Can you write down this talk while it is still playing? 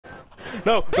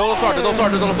No! Don't start it! Don't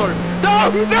start it! Don't start it! No!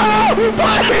 No!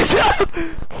 Please!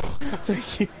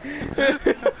 Thank you.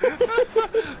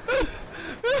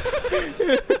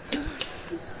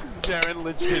 Darren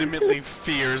legitimately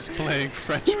fears playing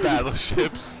French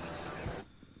battleships.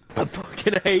 I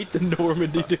fucking hate the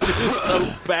Normandy, dude. It's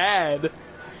so bad.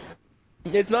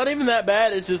 It's not even that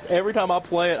bad. It's just every time I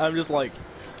play it, I'm just like,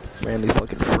 man, these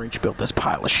fucking French built this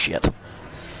pile of shit.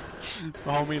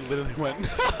 My homie literally went.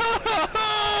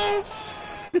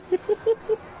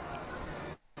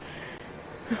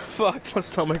 Fuck, my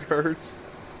stomach hurts.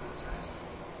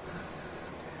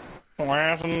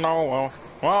 I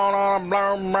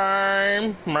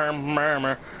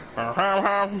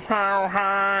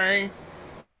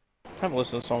haven't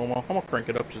listened to the song in a while. I'm gonna crank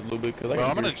it up just a little bit because Bro,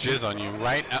 I'm gonna jizz on you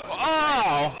right now.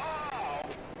 Oh!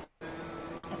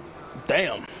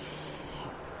 Damn.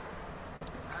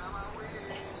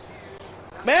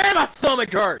 Man, my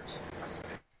stomach hurts.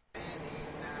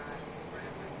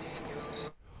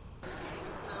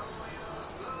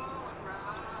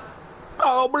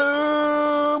 Oh,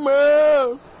 blue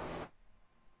man.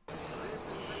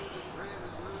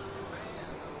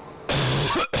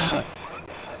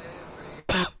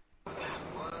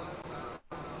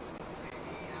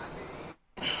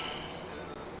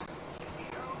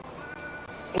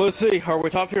 Let's see, are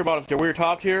we top tier or bottom tier? We're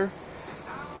top tier.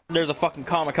 There's a fucking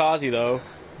kamikaze though.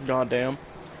 Goddamn.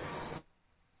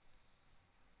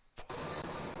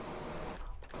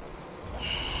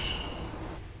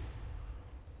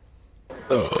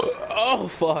 Oh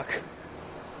fuck.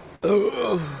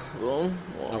 Well,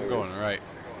 I'm going right.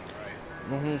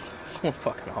 I'm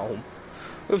fucking home.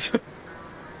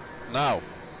 No.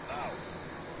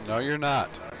 No, you're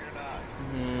not.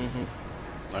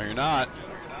 No, you're not.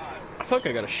 I feel like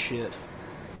I got a shit.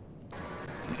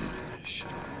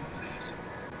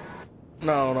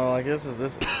 No, I guess it's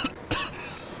this.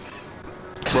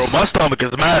 Bro, my stomach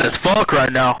is mad as fuck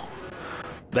right now.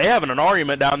 They having an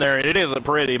argument down there, and it isn't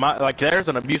pretty. Like, there's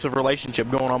an abusive relationship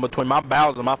going on between my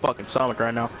bowels and my fucking stomach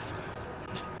right now.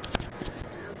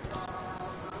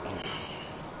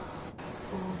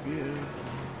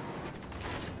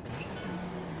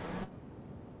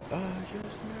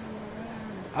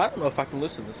 I don't know if I can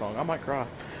listen to this song. I might cry.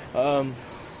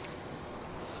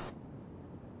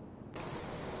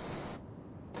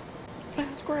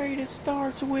 That's great. It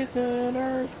starts with an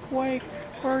earthquake,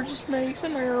 birds, snakes,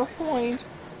 and airplanes.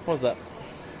 What was that?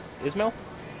 Ismail?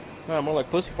 No, more like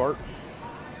pussy fart.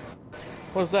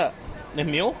 What is that?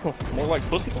 Emil? More like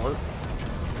pussy fart.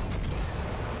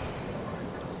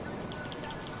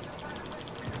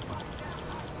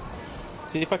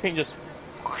 See if I can just.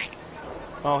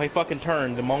 Oh, he fucking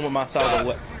turned the moment my side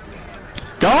was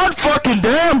God fucking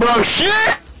damn, bro,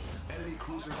 shit!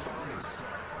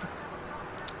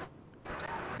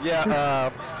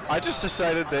 Yeah, I just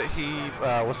decided that he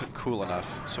wasn't cool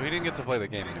enough, so he didn't get to play the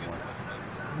game anymore.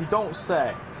 You don't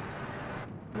say.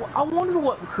 Well, I wonder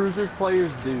what Cruisers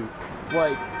players do,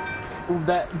 like,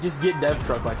 that just get dev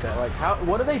struck like that. Like,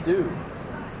 what do they do?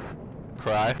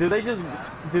 Cry? Do they just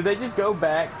go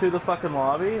back to the fucking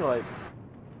lobby? Like,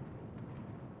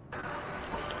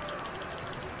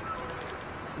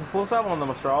 we'll have on the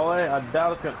Mastrale. I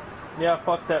doubt it's gonna. Yeah,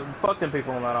 fuck that. Fuck them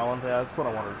people on that island. Yeah, that's what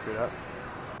I wanted to shoot at.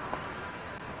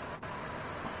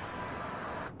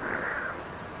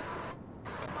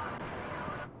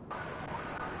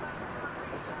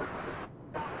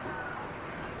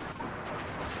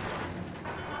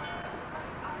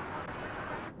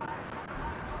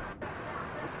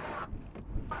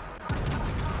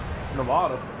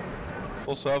 Nevada.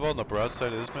 Full salvo on the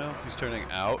broadside Ismail. He's turning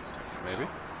out. Maybe.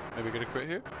 Maybe gonna quit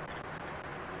here.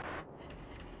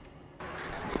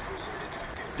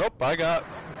 Nope, I got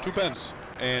 2 pence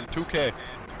and 2K.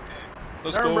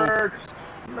 Let's Nuremberg.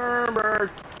 go. Nuremberg.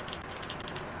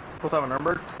 What's up,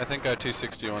 Nuremberg? I think our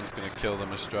T-61's gonna kill the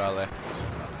Mistrale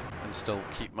and still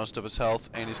keep most of his health,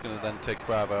 and he's gonna then take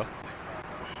Bravo.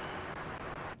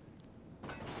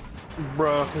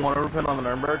 Bruh, want to repin on the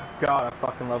Nuremberg? God, I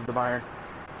fucking love the Bayern.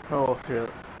 Oh shit.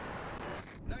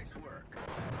 Nice work.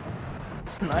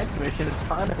 Tonight's mission is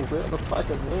finding little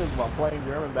fucking lives while playing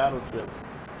German battleships.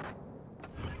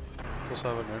 Let's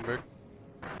have a Nuremberg.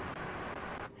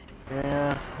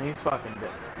 Yeah, he's fucking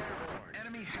dead.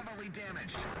 Enemy heavily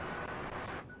damaged.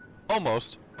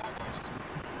 Almost.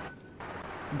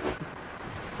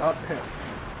 God damn.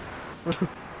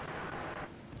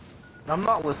 I'm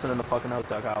not listening to fucking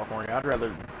Hotel California. I'd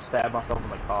rather stab myself in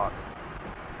the cock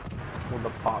with a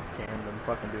pop can than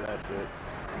fucking do that shit.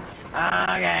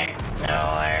 Okay,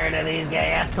 now where do these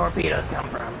gay-ass torpedoes come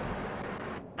from?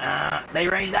 They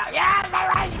ranged out. Yeah, they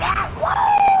ranged out! Woo!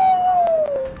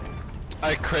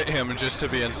 I crit him just to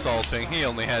be insulting. He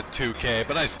only had 2k,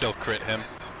 but I still crit him.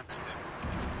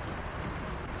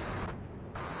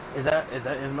 Is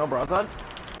no broadside?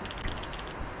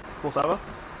 Full salvo?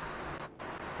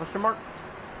 Question mark?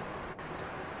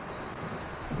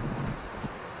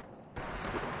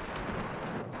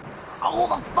 Oh,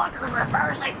 the fucker's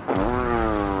reversing!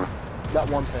 Got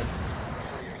one pin.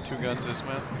 2 guns this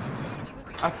man.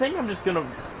 I think I'm just gonna...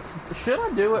 Should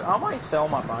I do it? I might sell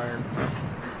my iron.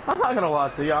 I'm not gonna lie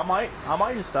to you, I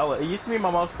might just sell it. It used to be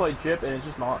my most played chip, and it's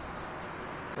just not.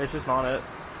 It's just not it.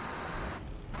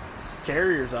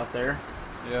 Carrier's out there.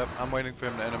 Yep, I'm waiting for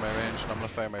him to enter my range, and I'm gonna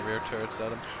fire my rear turrets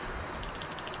at him.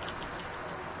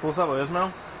 Full salvo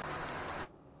Ismail.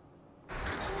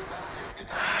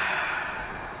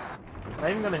 Am I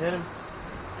even gonna hit him?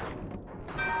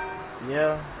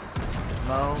 Yeah.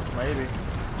 No, maybe.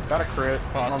 Got a crit.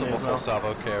 Possible full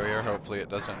salvo carrier, hopefully it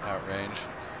doesn't outrange.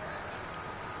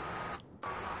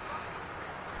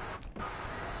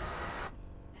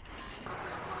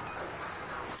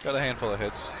 Got a handful of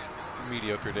hits.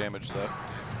 Mediocre damage though.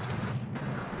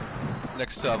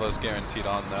 Next salvo's guaranteed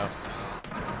on though.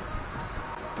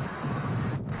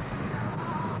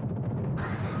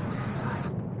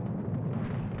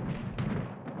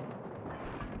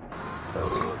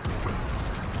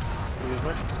 Excuse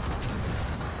me.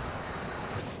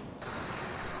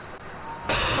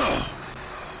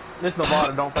 This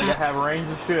Nevada don't think I have range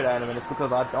to shoot at him, and it's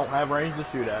because I don't have range to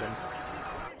shoot at him.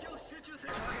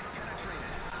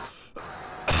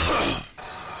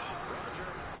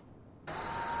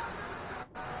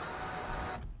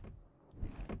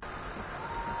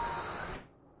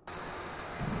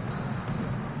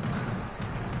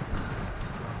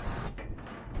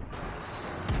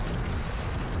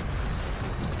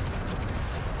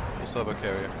 Full salvo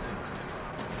carrier.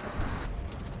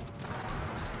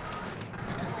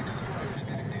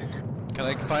 Can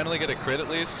I finally get a crit at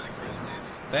least?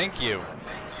 Thank you.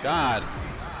 God.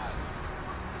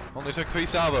 Only took 3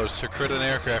 salvos to crit an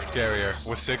aircraft carrier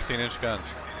with 16-inch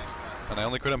guns. And I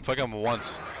only crit him fucking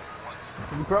once.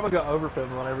 You probably got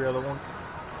overfilled on every other one.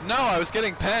 No, I was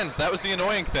getting pens. That was the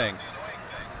annoying thing.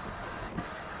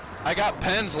 I got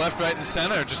pens left, right, and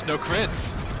center, just no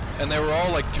crits. And they were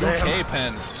all like 2k Damn.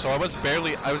 pens, so I was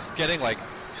getting like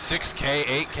 6k,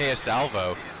 8k a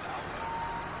salvo.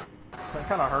 That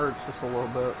kind of hurts just a little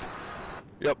bit.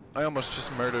 Yep, I almost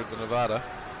just murdered the Nevada.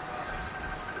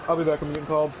 I'll be back when I'm getting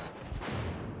called.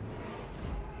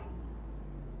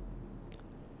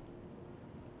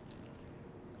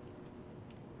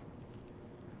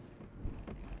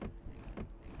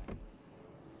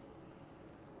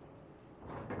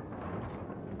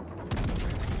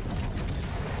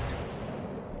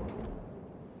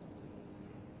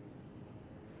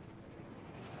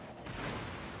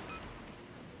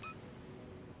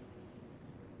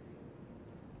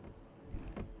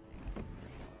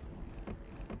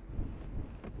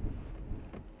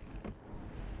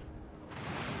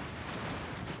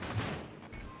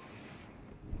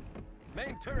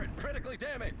 Main turret critically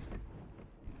damaged.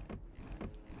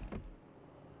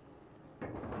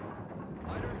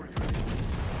 Fighter retreating.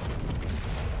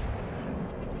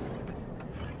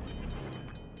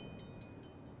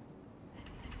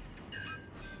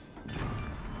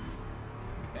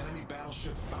 Enemy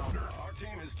battleship founder. Our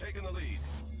team has taken the lead.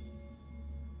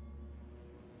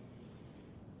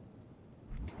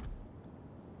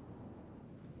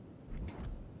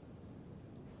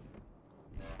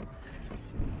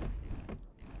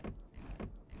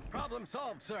 Problem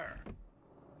solved, sir.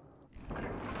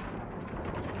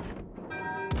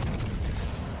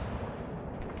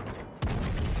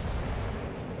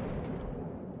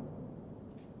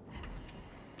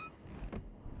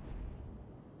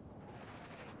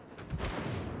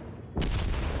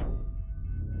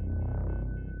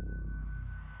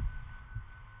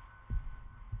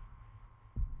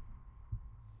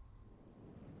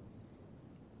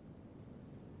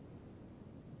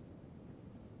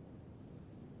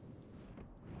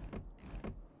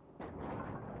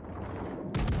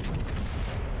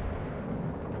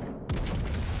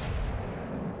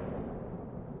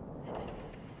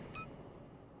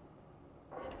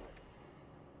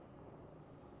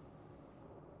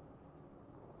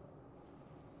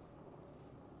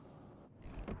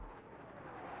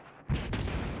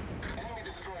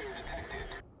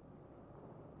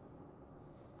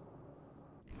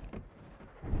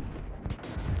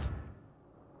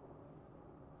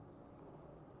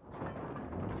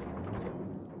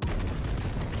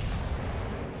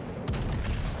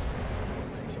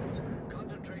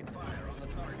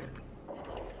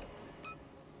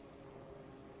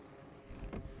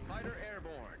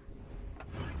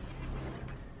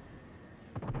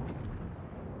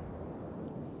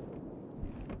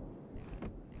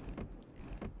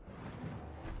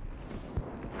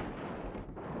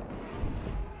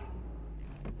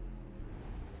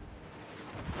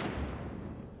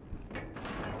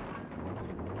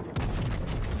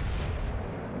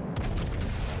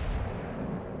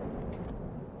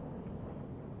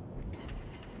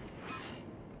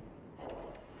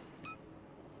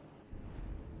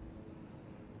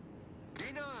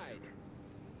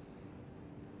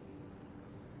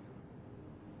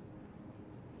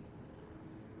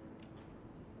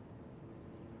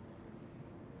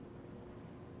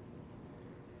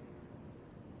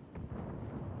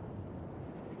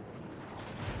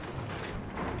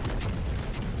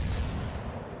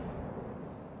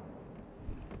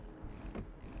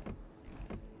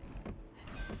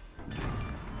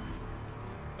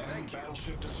 you.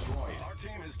 battleship destroyed. Our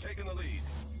team has taken the lead.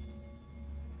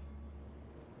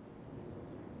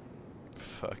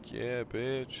 Fuck yeah,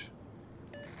 bitch.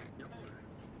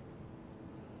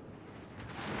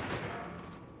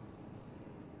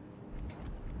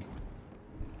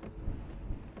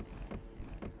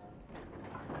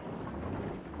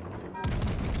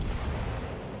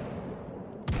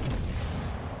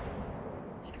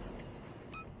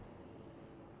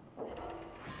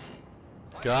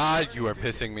 God, you are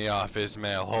pissing me off,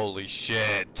 Ismail. Holy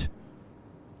shit.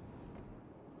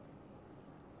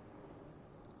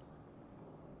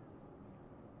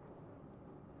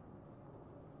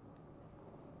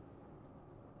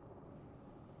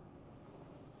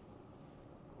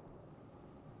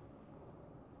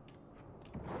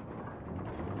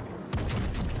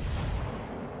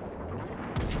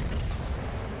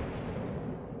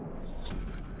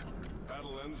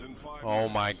 Battle ends in 5 Oh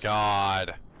my minutes.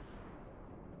 god.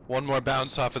 One more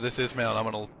bounce off of this Ismail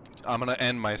and I'm gonna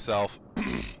end myself.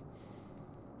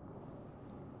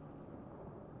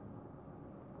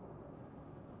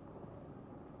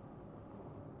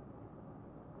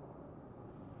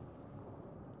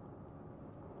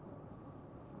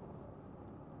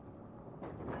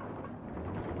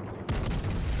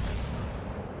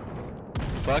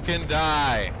 Fucking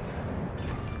die.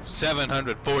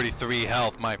 743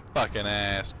 health, my fucking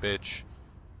ass, bitch.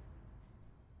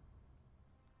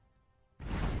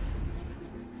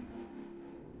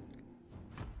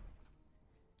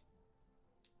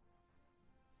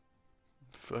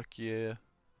 Fuck yeah.